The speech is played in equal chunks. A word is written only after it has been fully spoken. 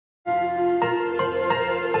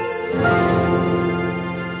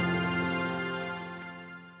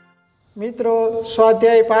મિત્રો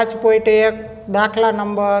સ્વાધ્યાય 5.1 દાખલા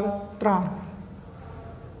નંબર 3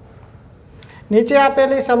 નીચે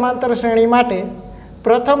આપેલી સમાંતર શ્રેણી માટે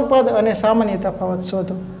પ્રથમ પદ અને સામાન્ય તફાવત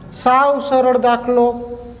શોધો। સાવ સરળ દાખલો,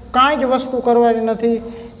 કાંઈ જ વસ્તુ કરવાની નથી।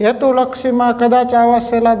 હેતુલક્ષીમાં કદાચ આવા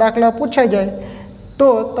સહેલા દાખલા પૂછાઈ જાય તો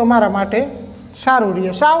તમારા માટે સારું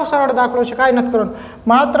રહે। સાવ સરળ દાખલો છે, કાંઈ નથી કરવાનું,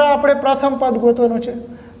 માત્ર આપણે પ્રથમ પદ ગોતવાનું છે।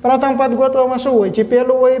 પ્રથમ પદ ગોતવામાં શું હોય? જે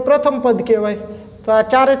પહેલું હોય એ પ્રથમ પદ કહેવાય। તો આ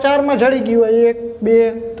 4 એ 4 માં જડી ગયું હોય, 1 2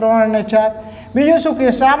 3 અને 4। બીજું શું કે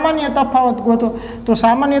સામાન્ય તફાવત ગોતો। તો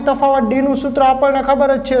સામાન્ય તફાવત ડીનું સૂત્ર આપણને ખબર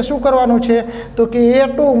જ છે। શું કરવાનું છે? તો કે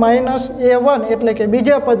a2 માઇનસ a1 એટલે કે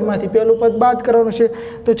બીજા પદમાંથી પહેલું પદ બાદ કરવાનું છે।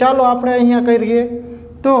 તો ચાલો આપણે અહીંયા કરીએ।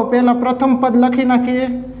 તો પહેલાં પ્રથમ પદ લખી નાખીએ।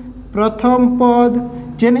 પ્રથમ પદ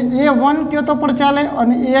જેને a1 કહો તો પણ ચાલે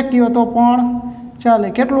અને a કહો તો પણ ચાલે।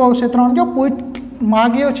 કેટલું આવશે? 3। જો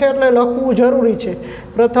માગ્યું છે એટલે લખવું જરૂરી છે।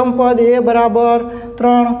 પ્રથમ પદ a બરાબર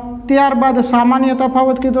 3। ત્યારબાદ સામાન્ય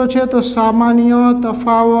તફાવત કીધો છે, તો સામાન્ય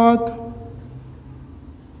તફાવત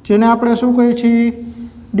જેને આપણે શું કહીએ છીએ?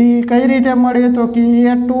 ડી। કઈ રીતે મળે? તો કે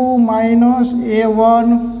a2 માઇનસ a1।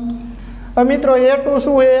 મિત્રો a2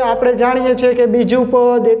 શું છે? આપણે જાણીએ છીએ કે બીજું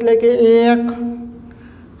પદ એટલે કે 1,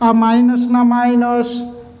 આ માઇનસના માઇનસ,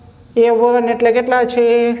 a1 એટલે કેટલા છે?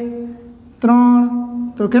 3।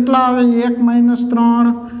 તો કેટલા આવે? 1 માઇનસ 3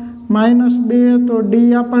 માઇનસ 2, તો ડી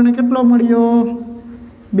આપણને કેટલો મળ્યો?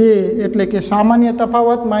 2। એટલે કે સામાન્ય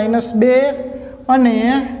તફાવત -2 અને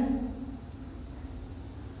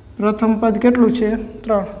પ્રથમ પદ કેટલું છે?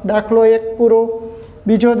 3। દાખલો 1 પૂરો।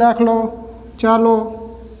 બીજો દાખલો, ચાલો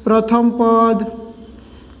પ્રથમ પદ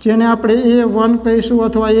જેને આપણે a1 કહીશું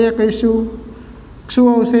અથવા a કહીશું, શું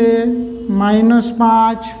આવશે?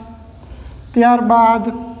 -5। ત્યારબાદ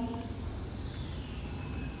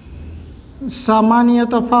સામાન્ય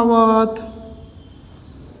તફાવત,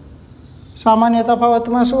 સામાન્ય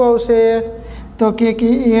તફાવતમાં શું આવશે? તો કે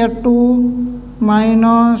a2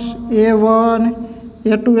 માઇનસ a1।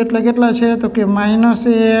 a2 એટલે કેટલા છે? તો કે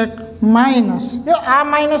 -1 માઇનસ, જો આ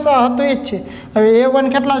માઇનસ આ હતો એ જ છે। હવે a1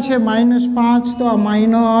 કેટલા છે? -5, તો આ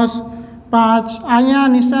 -5।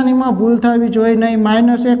 અહીંયા નિશાનીમાં ભૂલ થવી જોઈએ નહીં।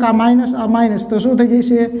 -1 આ માઇનસ, તો શું થઈ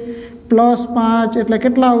જશે? +5 એટલે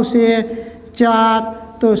કેટલા આવશે? 4।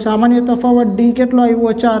 તો સામાન્ય તફાવત ડી કેટલો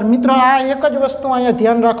આવ્યો? 4। મિત્રો આ એક જ વસ્તુ અહીંયા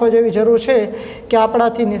ધ્યાન રાખવા જેવી જરૂર છે કે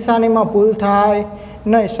આપણાથી નિશાનીમાં ભૂલ થાય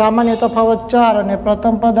નહીં। સામાન્ય તફાવત 4 અને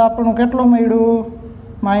પ્રથમ પદ આપણું કેટલું મળ્યું?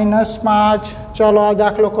 -5। ચાલો આ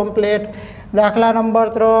દાખલો કમ્પ્લીટ। દાખલા નંબર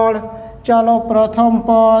 3, ચાલો પ્રથમ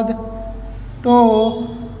પદ, તો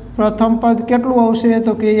પ્રથમ પદ કેટલું આવશે?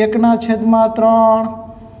 તો કે 1/3।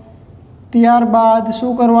 ત્યારબાદ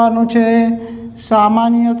શું કરવાનું છે?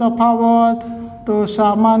 સામાન્ય તફાવત, તો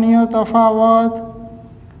સામાન્ય તફાવત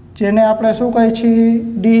જેને આપણે શું કહીએ છીએ?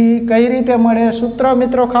 ડી। કઈ રીતે મળે? સૂત્ર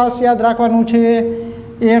મિત્રો ખાસ યાદ રાખવાનું છે,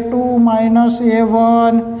 a2 માઇનસ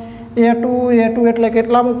a1। a2 એટલે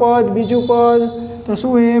કેટલામું પદ? બીજું પદ, તો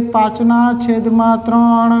શું એ?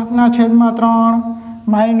 5/3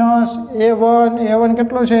 માઇનસ a1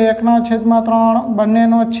 કેટલો છે? 1/3।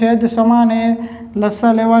 બંનેનો છેદ સમાન છે,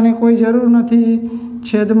 લસા લેવાની કોઈ જરૂર નથી।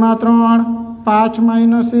 છેદમાં 3, 5 -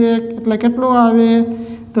 1 એટલે કેટલું આવે?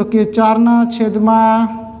 તો કે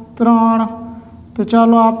 4/3। તો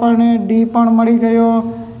ચાલો આપણને ડી પણ મળી ગયો।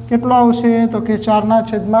 કેટલો આવશે? તો કે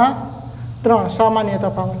 4/3 સામાન્ય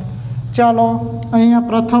તફાવત। ચાલો અહીંયા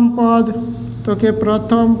પ્રથમ પદ, તો કે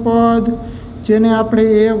પ્રથમ પદ જેને આપણે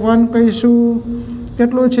a1 કહીશું,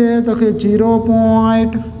 કેટલું છે? તો કે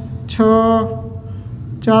 0.6।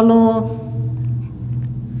 ચાલો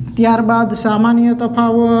ત્યારબાદ સામાન્ય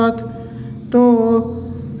તફાવત, તો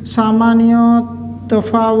સામાન્ય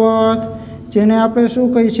તફાવત જેને આપણે શું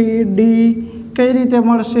કહીએ છીએ? ડી। કઈ રીતે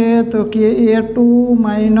મળશે? તો કે a2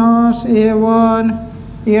 માઇનસ a1।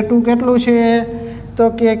 a2 કેટલું છે? તો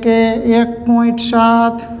કે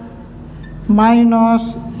 1.7 માઇનસ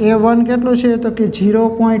a1 કેટલું છે? તો કે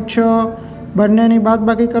 0.6। બંનેની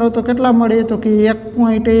બાદબાકી કરો તો કેટલા મળે? તો કે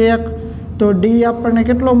 1.1। તો ડી આપણને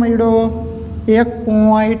કેટલો મળ્યો?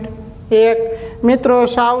 1.1। મિત્રો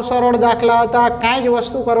સાવ સરળ દાખલા હતા, કાંઈ જ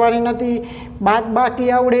વસ્તુ કરવાની નથી। બાદબાકી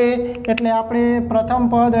આવડે એટલે આપણે પ્રથમ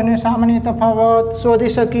પદ અને સામાન્ય તફાવત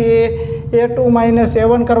શોધી શકીએ। a2 માઇનસ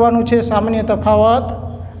a1 કરવાનું છે, સામાન્ય તફાવત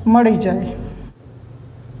મળી જાય।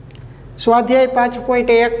 સ્વાધ્યાય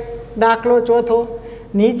 5.1 દાખલો 4,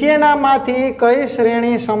 નીચેનામાંથી કઈ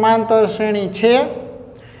શ્રેણી સમાંતર શ્રેણી છે?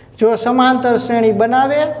 જો સમાંતર શ્રેણી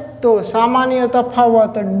બનાવે તો સામાન્ય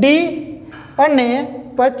તફાવત ડી અને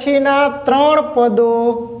પછીના 3 પદો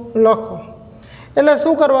લખો। એટલે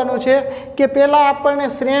શું કરવાનું છે કે પહેલાં આપણને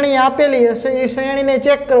શ્રેણી આપેલી હશે એ શ્રેણીને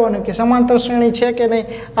ચેક કરવાનું કે સમાંતર શ્રેણી છે કે નહીં.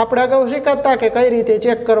 આપણે અગાઉ શીખતા કે કઈ રીતે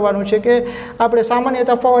ચેક કરવાનું છે કે આપણે સામાન્ય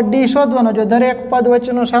તફાવત ડી શોધવાનો. જો દરેક પદ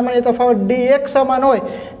વચ્ચેનો સામાન્ય તફાવત ડી એક સમાન હોય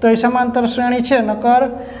તો એ સમાંતર શ્રેણી છે, નકર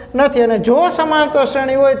નથી. અને જો સમાંતર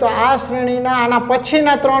શ્રેણી હોય તો આ શ્રેણીના આના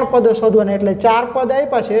પછીના 3 પદો શોધવાના. એટલે 4 પદ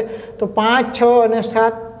આપ્યા છે તો 5, 6 અને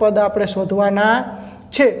 7 પદ આપણે શોધવાના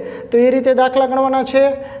છે. તો એ રીતે દાખલા ગણવાના છે.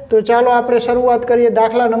 તો ચાલો આપણે શરૂઆત કરીએ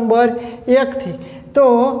દાખલા નંબર 1 થી. તો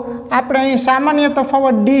આપણે અહીં સામાન્ય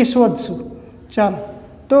તફાવત ડી શોધશું. ચાલો,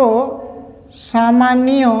 તો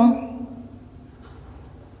સામાન્ય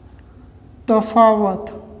તફાવત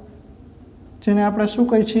જેને આપણે શું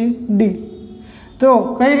કહીએ છીએ ડી, તો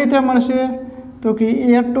કઈ રીતે મળશે તો કે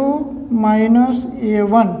a2 માઇનસ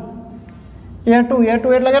a1. a2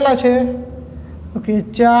 એટલે કેટલા છે તો કે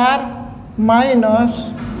 4 માઇનસ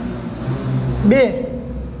 2,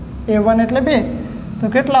 a1 એટલે 2, તો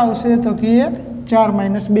કેટલા આવશે તો કે 4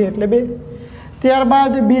 માઇનસ 2 એટલે 2.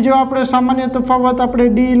 ત્યારબાદ બીજો આપણે સામાન્ય તફાવત આપણે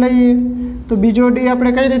ડી લઈએ. તો બીજો ડી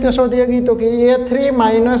આપણે કઈ રીતે શોધી શકીએ તો કે a3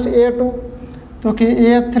 માઇનસ a2, તો કે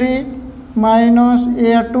a3 માઇનસ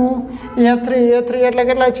a2. a3 એટલે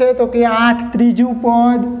કેટલા છે તો કે 8 ત્રીજું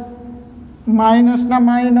પદ, માઇનસના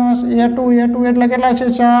માઇનસ a2 એટલે કેટલા છે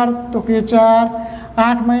 4, તો કે 4.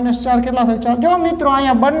 8 માઇનસ 4 કેટલા થાય 4. જો મિત્રો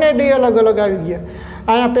અહીંયા બંને ડી અલગ અલગ આવી ગયા.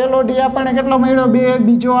 અહીંયા પહેલો ડી આપણને કેટલો મળ્યો 2,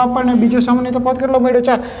 બીજો સામાન્ય તફાવત કેટલો મળ્યો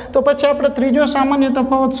 4. તો પછી આપણે ત્રીજો સામાન્ય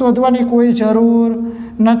તફાવત શોધવાની કોઈ જરૂર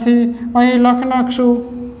નથી. અહીં લખ નાખશું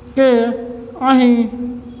કે અહીં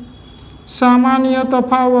સામાન્ય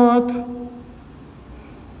તફાવત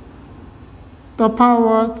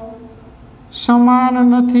સમાન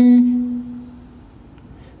નથી.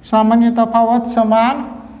 સામાન્ય તફાવત સમાન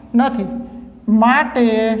નથી માટે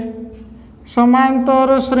સમાંતર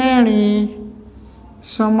શ્રેણી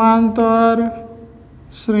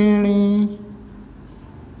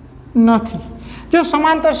નથી. જો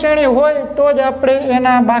સમાંતર શ્રેણી હોય તો જ આપણે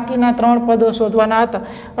એના બાકીના 3 પદો શોધવાના હતા.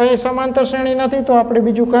 અહીં સમાંતર શ્રેણી નથી તો આપણે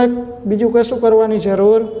બીજું કશું કરવાની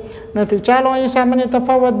જરૂર નથી. ચાલો અહીં સામાન્ય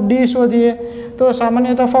તફાવત ડી શોધીએ. તો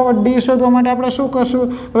સામાન્ય તફાવત ડી શોધવા માટે આપણે શું કરશું,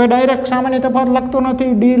 હવે ડાયરેક્ટ સામાન્ય તફાવત લખતો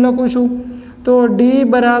નથી, ડી લખું છું. તો ડી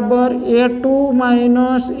બરાબર a2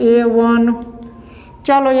 માઇનસ a1.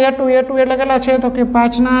 ચાલો a2 એટલે કેટલા છે તો કે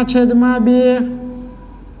 5/2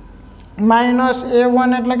 માઇનસ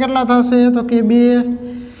a1 એટલે કેટલા થશે તો કે 2.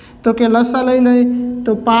 તો કે લસા લઈ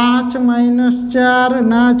તો 5 માઇનસ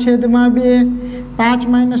 4/2.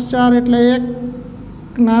 5 - 4 એટલે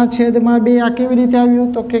 1/2. આ કેવી રીતે આવ્યું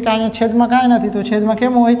તો કે અહીંયા છેદમાં કાંઈ નથી, તો છેદમાં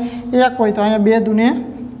કેમ હોય 1 હોય, તો અહીંયા 2 દુને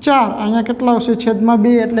 4. અહીંયા કેટલા આવશે છેદમાં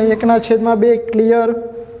 2 એટલે 1/2. ક્લિયર?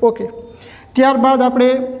 ઓકે. ત્યારબાદ આપણે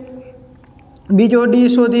બીજો ડી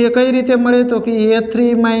શોધીએ. કઈ રીતે મળે તો કે a3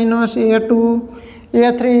 માઇનસ a2.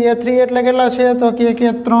 a3 એટલે કેટલા છે તો કે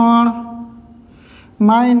 3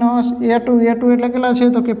 માઇનસ a2 એટલે કેટલા છે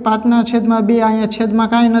તો કે 5/2. અહીંયા છેદમાં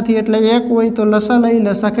કાંઈ નથી એટલે 1 હોય, તો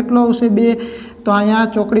લસા કેટલો આવશે 2. તો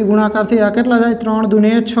અહીંયા ચોકડી ગુણાકારથી આ કેટલા થાય 3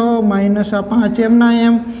 દુને 6 માઇનસ આ 5 એમના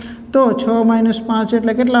એમ. તો 6 માઇનસ 5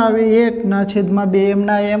 એટલે કેટલા આવે 1/2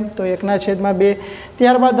 એમના એમ, તો 1/2.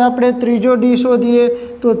 ત્યારબાદ આપણે ત્રીજો ડી શોધીએ.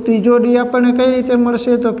 તો ત્રીજો ડી આપણને કઈ રીતે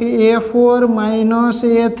મળશે તો કે a4 માઇનસ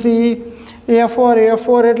a3. a4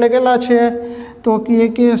 એટલે કેટલા છે તો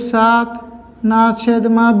કે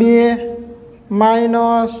 7/2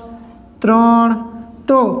 માઇનસ 3.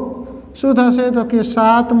 તો શું થશે તો કે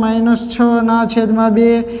 7 માઇનસ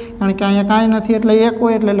 6/2. કારણ કે અહીંયા કાંઈ નથી એટલે 1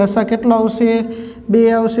 હોય, એટલે લસા કેટલો આવશે 2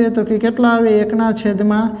 આવશે. તો કે કેટલા આવે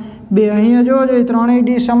 1/2. અહીંયા જોજો ત્રણેય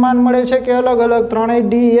ડી સમાન મળે છે કે અલગ અલગ. ત્રણેય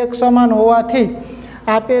ડી એક સમાન હોવાથી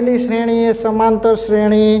આપેલી શ્રેણી એ સમાંતર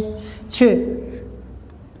શ્રેણી છે.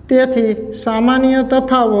 તેથી સામાન્ય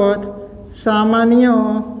તફાવત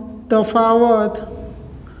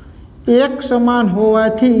એક સમાન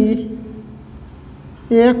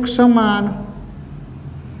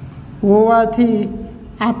હોવાથી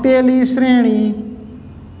આપેલી શ્રેણી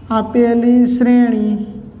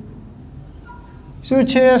શું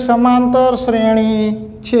છે સમાંતર શ્રેણી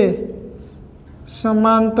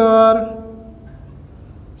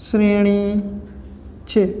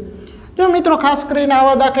છે. જો મિત્રો ખાસ કરીને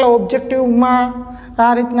આવા દાખલા ઓબ્જેક્ટિવમાં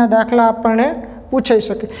આ રીતના દાખલા આપણને પૂછાઈ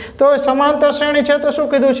શકે. તો સમાંતર શ્રેણી છે તો શું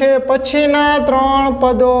કીધું છે પછીના 3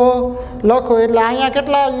 પદો લખો. એટલે અહીંયા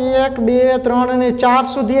કેટલા 1 2 3 અને 4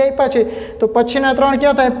 સુધી આપ્યા છે, તો પછીના 3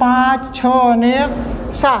 ક્યાં થાય 5 6 અને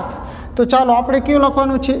 7. તો ચાલો આપણે કયું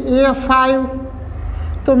લખવાનું છે a5.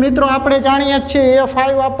 તો મિત્રો આપણે જાણીએ જ છીએ a5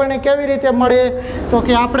 આપણને કેવી રીતે મળે તો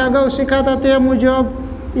કે આપણે અગાઉ શીખાતા તે મુજબ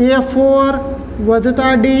a4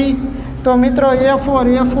 વત્તા d તો મિત્રો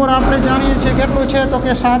A4 આપણે જાણીએ છીએ કેટલું છે તો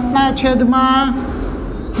કે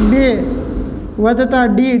 7/2 વત્તા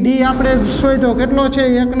ડી આપણે શોધ્યો કેટલો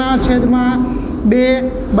છે 1/2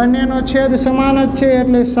 બંનેનો છેદ સમાન જ છે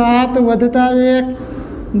એટલે 7 વત્તા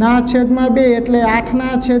 1/2 એટલે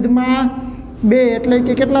 8/2 એટલે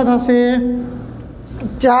કે કેટલા થશે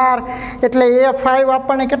 4 એટલે A5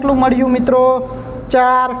 આપણને કેટલું મળ્યું મિત્રો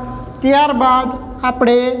 4 ત્યારબાદ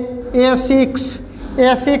આપણે A6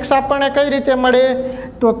 આપણને કઈ રીતે મળે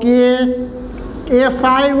તો કે A5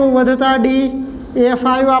 વત્તા ડી A5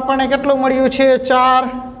 આપણને કેટલું મળ્યું છે 4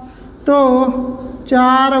 તો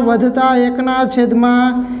 4 વત્તા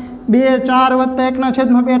 1/2 4 વત્તા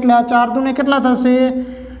 1/2 એટલે આ 4 દૂને કેટલા થશે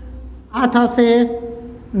આ થશે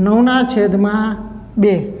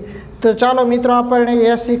 9/2 તો ચાલો મિત્રો આપણને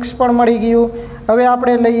A6 પણ મળી ગયું હવે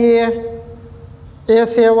આપણે લઈએ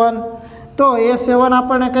A7 તો A7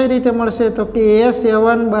 આપણને કઈ રીતે મળશે તો કે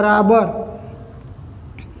A7 બરાબર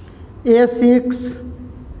A6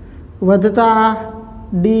 વત્તા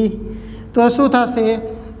ડી તો શું થશે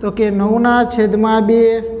તો કે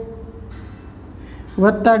 9/2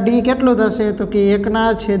 વત્તા ડી કેટલું થશે તો કે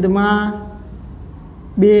 1/2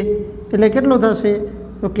 એટલે કેટલું થશે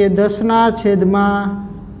તો કે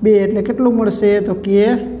 10/2 એટલે કેટલું મળશે તો કે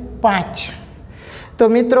 5 તો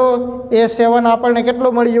મિત્રો A7 આપણને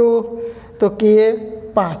કેટલું મળ્યું તો કે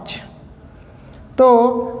 5 તો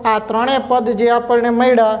આ ત્રણેય પદ જે આપણને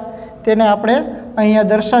મળ્યા તેને આપણે અહીંયા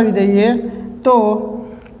દર્શાવી દઈએ તો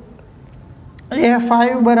A5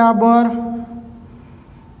 બરાબર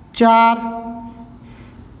 4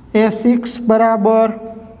 A6 બરાબર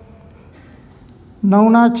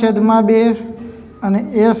 9/2 અને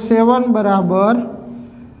A7 બરાબર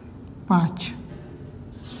 5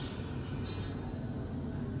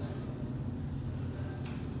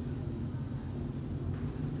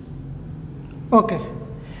 ઓકે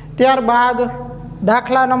ત્યારબાદ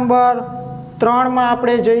દાખલા નંબર 3 માં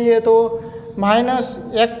આપણે જઈએ તો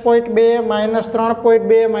 -1.2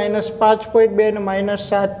 -3.2 -5.2 અને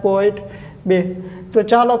 -7.2 તો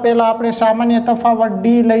ચાલો પહેલાં આપણે સામાન્ય તફાવત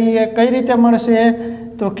ડી લઈએ કઈ રીતે મળશે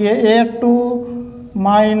તો કે A2 -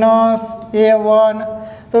 A1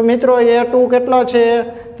 તો મિત્રો A2 કેટલો છે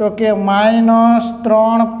તો કે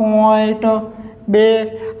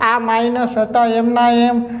 -3.2 આ માઇનસ હતા એમના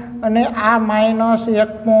એમ અને આ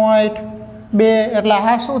 -1.2 એટલે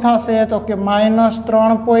આ શું થશે તો કે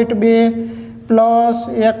 -3.2 પ્લસ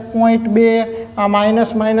 1.2 આ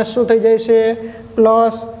માઇનસ શું થઈ જશે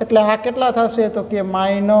પ્લસ એટલે આ કેટલા થશે તો કે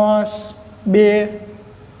 -2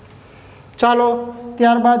 ચાલો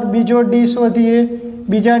ત્યારબાદ બીજો ડી શોધીએ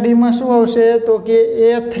બીજા ડીમાં શું આવશે તો કે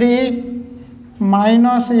A3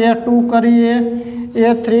 - A2 કરીએ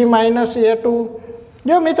A3 - A2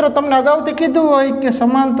 જો મિત્રો તમને અગાઉથી કીધું હોય કે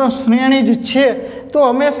સમાંતર શ્રેણી જ છે તો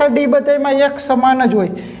હંમેશા ડી બધામાં એક સમાન જ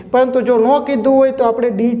હોય પરંતુ જો ન કીધું હોય તો આપણે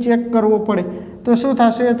ડી ચેક કરવો પડે તો શું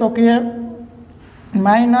થશે તો કે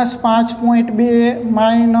 -5.2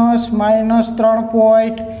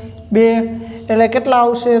 -3.2 એટલે કેટલા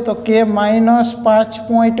આવશે તો કે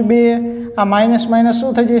 -5.2 આ માઇનસ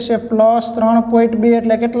શું થઈ જશે પ્લસ 3.2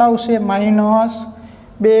 એટલે કેટલા આવશે -2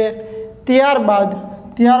 ત્યારબાદ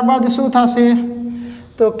શું થશે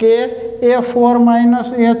તો કે A4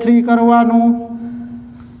 - A3 કરવાનું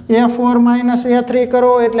A4 - A3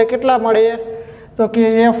 કરો એટલે કેટલા મળે તો કે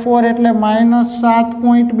A4 એટલે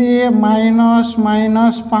 -7.2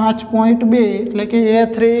 -5.2 એટલે કે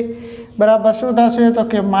A3 બરાબર શું થશે તો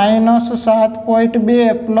કે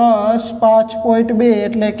 -7.2 પ્લસ 5.2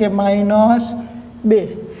 એટલે કે -2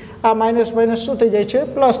 આ માઇનસ શું થઈ જાય છે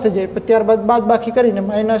પ્લસ થઈ જાય ત્યારબાદ બાદ બાકી કરીને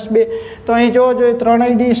 -2 તો અહીં જોવો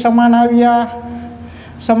ત્રણેય ડી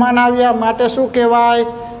સમાન આવ્યા માટે શું કહેવાય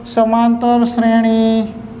સમાંતર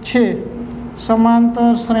શ્રેણી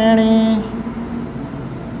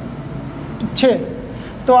છે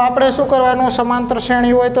તો આપણે શું કરવાનું સમાંતર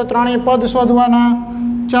શ્રેણી હોય તો ત્રણેય પદ શોધવાના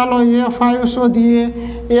ચાલો A5 શોધીએ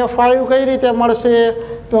A5 કઈ રીતે મળશે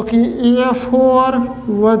તો કે A4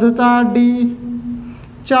 વત્તા ડી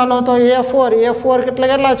ચાલો તો A4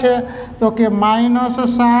 કેટલા છે તો કે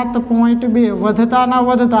 -7.2 વધતા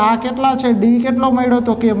આ કેટલા છે ડી કેટલો મળ્યો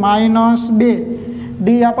તો કે -2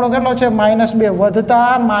 ડી આપણો કેટલો છે -2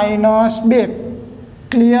 વધતા -2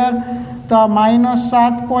 ક્લિયર તો આ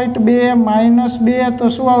 -7.2 -2 તો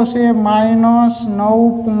શું આવશે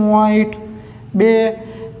 -9.2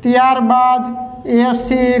 ત્યારબાદ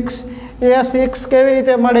A6 કેવી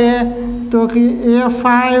રીતે મળે તો કે A5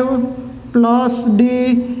 પ્લસ ડી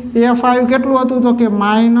A5 કેટલું હતું તો કે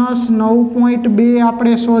 -9.2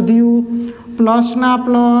 આપણે શોધ્યું પ્લસના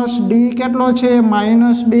પ્લસ ડી કેટલો છે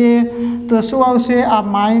 -2 તો શું આવશે આ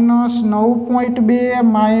 -9.2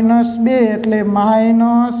 -2 એટલે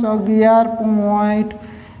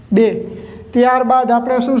 -11.2 ત્યારબાદ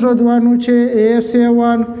આપણે શું શોધવાનું છે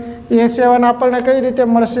A7 આપણને કઈ રીતે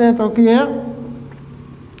મળશે તો કે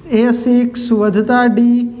A6 વત્તા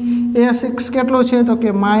ડી A6 કેટલો છે તો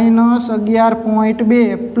કે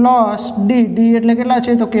 -11.2 પ્લસ ડી એટલે કેટલા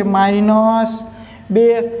છે તો કે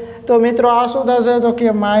 -2 તો મિત્રો આ શું થશે તો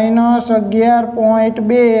કે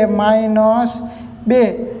 -11.2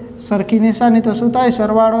 -2 સરખી નિશાની તો શું થાય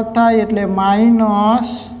સરવાળો જ થાય એટલે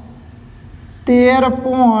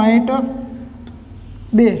 -13.2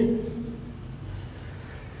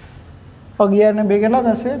 11 ને 2 કેટલા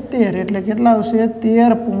થશે 13 એટલે કેટલા આવશે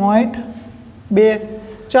 13.2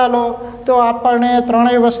 ચાલો તો આપણને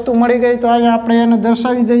ત્રણેય વસ્તુ મળી ગઈ તો અહીંયા આપણે એને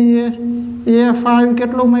દર્શાવી દઈએ A5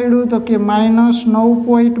 કેટલું મળ્યું તો કે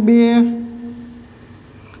 -9.2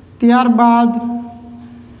 ત્યારબાદ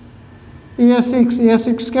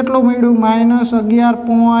A6 કેટલું મળ્યું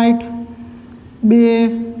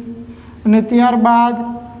 -11.2 અને ત્યારબાદ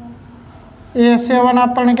A7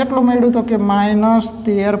 આપણને કેટલું મળ્યું તો કે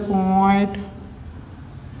 -13.2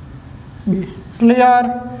 ક્લિયર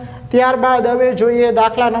ત્યારબાદ હવે જોઈએ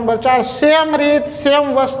દાખલા નંબર 4 સેમ રીત સેમ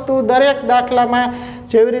વસ્તુ દરેક દાખલામાં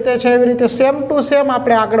જેવી રીતે છે એવી રીતે સેમ ટુ સેમ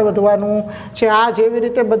આપણે આગળ વધવાનું છે આ જેવી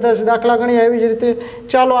રીતે બધા જ દાખલા ગણીએ એવી જ રીતે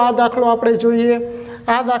ચાલો આ દાખલો આપણે જોઈએ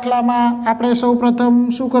આ દાખલામાં આપણે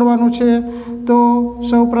સૌપ્રથમ શું કરવાનું છે તો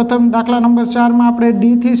સૌપ્રથમ દાખલા નંબર 4 માં આપણે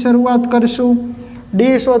ડી થી શરૂઆત કરીશું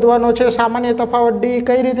ડી શોધવાનો છે સામાન્ય તફાવત ડી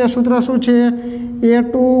કઈ રીતે સૂત્ર શું છે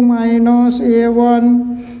A2 A1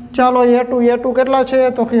 ચાલો A2 કેટલા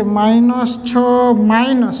છે તો કે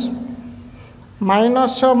 -6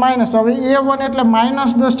 હવે A1 એટલે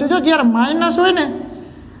 -10 છે જો જ્યારે માઇનસ હોય ને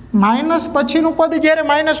માઇનસ પછીનું પદ જ્યારે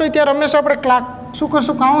માઇનસ હોય ત્યારે હંમેશા આપણે શું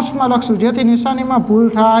કરશું કાઉન્સમાં લખશું જેથી નિશાનીમાં ભૂલ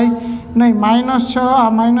થાય નહીં -6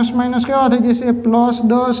 આ માઇનસ કેવા થઈ જશે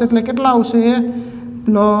 +10 એટલે કેટલા આવશે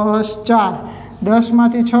 +4 10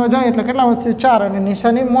 માંથી 6 જાય એટલે કેટલા વધશે 4 અને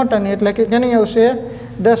નિશાની મોટાની એટલે કે કેની આવશે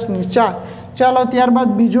 10 ની 4 ચાલો ત્યારબાદ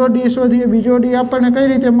બીજો ડી શોધીએ બીજો ડી આપણને કઈ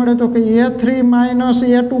રીતે મળે તો કે A3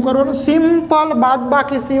 - A2 કરવાનું સિમ્પલ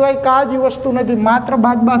બાદબાકી સિવાય કાંઈ જ વસ્તુ નથી માત્ર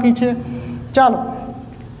બાદબાકી છે ચાલો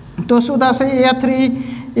તો શું થશે A3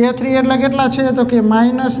 એટલે કેટલા છે તો કે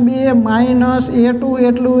 -2 A2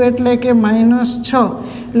 એટલું એટલે કે -6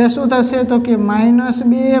 એટલે શું થશે તો કે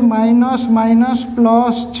 -2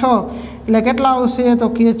 +6 એટલે કેટલા આવશે તો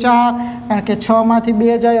કે 4 કારણ કે 6 માંથી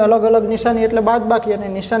 2 જાય અલગ અલગ નિશાની એટલે બાદબાકી અને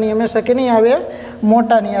નિશાની હંમેશા કેની આવે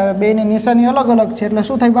મોટાની આવે બેની નિશાની અલગ અલગ છે એટલે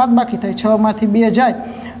શું થાય બાદબાકી થાય 6 માંથી 2 જાય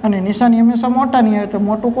અને નિશાની હંમેશા મોટાની આવે તો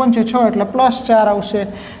મોટું કોણ છે 6 એટલે +4 આવશે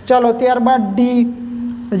ચાલો ત્યારબાદ ડી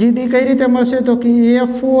હજી ડી કઈ રીતે મળશે તો કે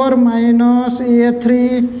A4 - A3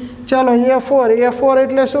 ચાલો A4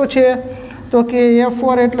 એટલે શું છે તો કે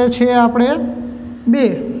A4 એટલે છે આપણે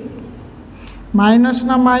 2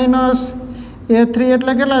 માઇનસના માઇનસ A3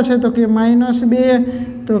 એટલે કેટલા છે તો કે -2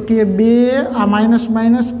 તો કે 2 આ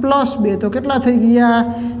 -+2 તો કેટલા થઈ ગયા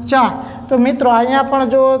 4 તો મિત્રો અહીંયા પણ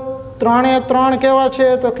જો 3 એ 3 કેવા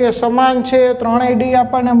છે તો કે સમાન છે 3 ડી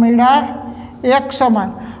આપણને મળ્યા એક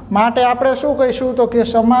સમાન માટે આપણે શું કહીશું તો કે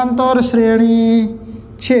સમાંતર શ્રેણી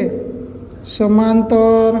છે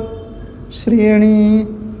સમાંતર શ્રેણી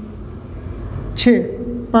છે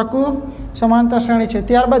પાકું સમાંતર શ્રેણી છે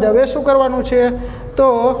ત્યારબાદ હવે શું કરવાનું છે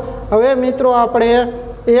તો હવે મિત્રો આપણે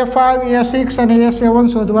A5 A6 અને A7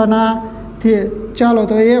 શોધવાના છે ચાલો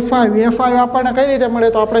તો A5 આપણને કઈ રીતે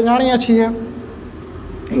મળે તો આપણે જાણીએ છીએ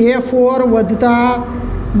A4 વત્તા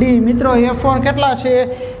ડી મિત્રો A4 કેટલા છે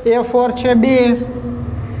A4 છે 2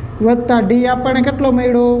 વત્તા ડી આપણને કેટલો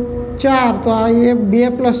મળ્યો 4 તો આ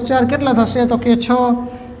 2 + 4 કેટલા થશે તો કે 6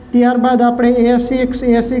 ત્યારબાદ આપણે A6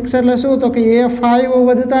 એટલે શું તો કે A5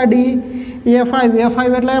 વત્તા ડી A5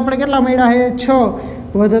 એટલે આપણે કેટલા મળ્યા છે 6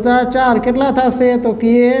 વત્તા 4 કેટલા થશે તો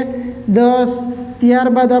કે 10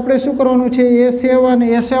 ત્યારબાદ આપણે શું કરવાનું છે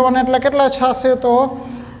A7 એટલે કેટલા થશે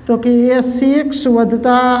તો કે A6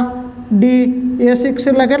 વત્તા ડી A6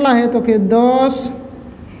 એટલે કેટલા છે તો કે 10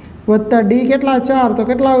 વત્તા ડી કેટલા 4 તો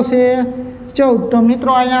કેટલા આવશે 14 તો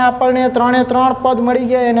મિત્રો અહીંયા આપણને 3 એ 3 પદ મળી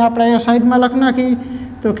ગયા અને આપણે અહીંયા સાઈડમાં લખી નાખી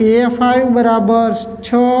તો કે A5 બરાબર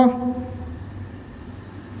 6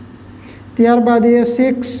 ત્યારબાદ A6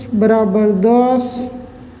 બરાબર 10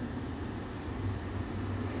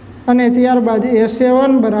 અને ત્યારબાદ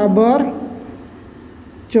A7 બરાબર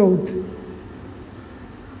 14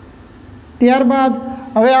 ત્યારબાદ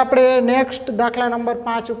હવે આપણે નેક્સ્ટ દાખલા નંબર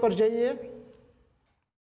 5 ઉપર જઈએ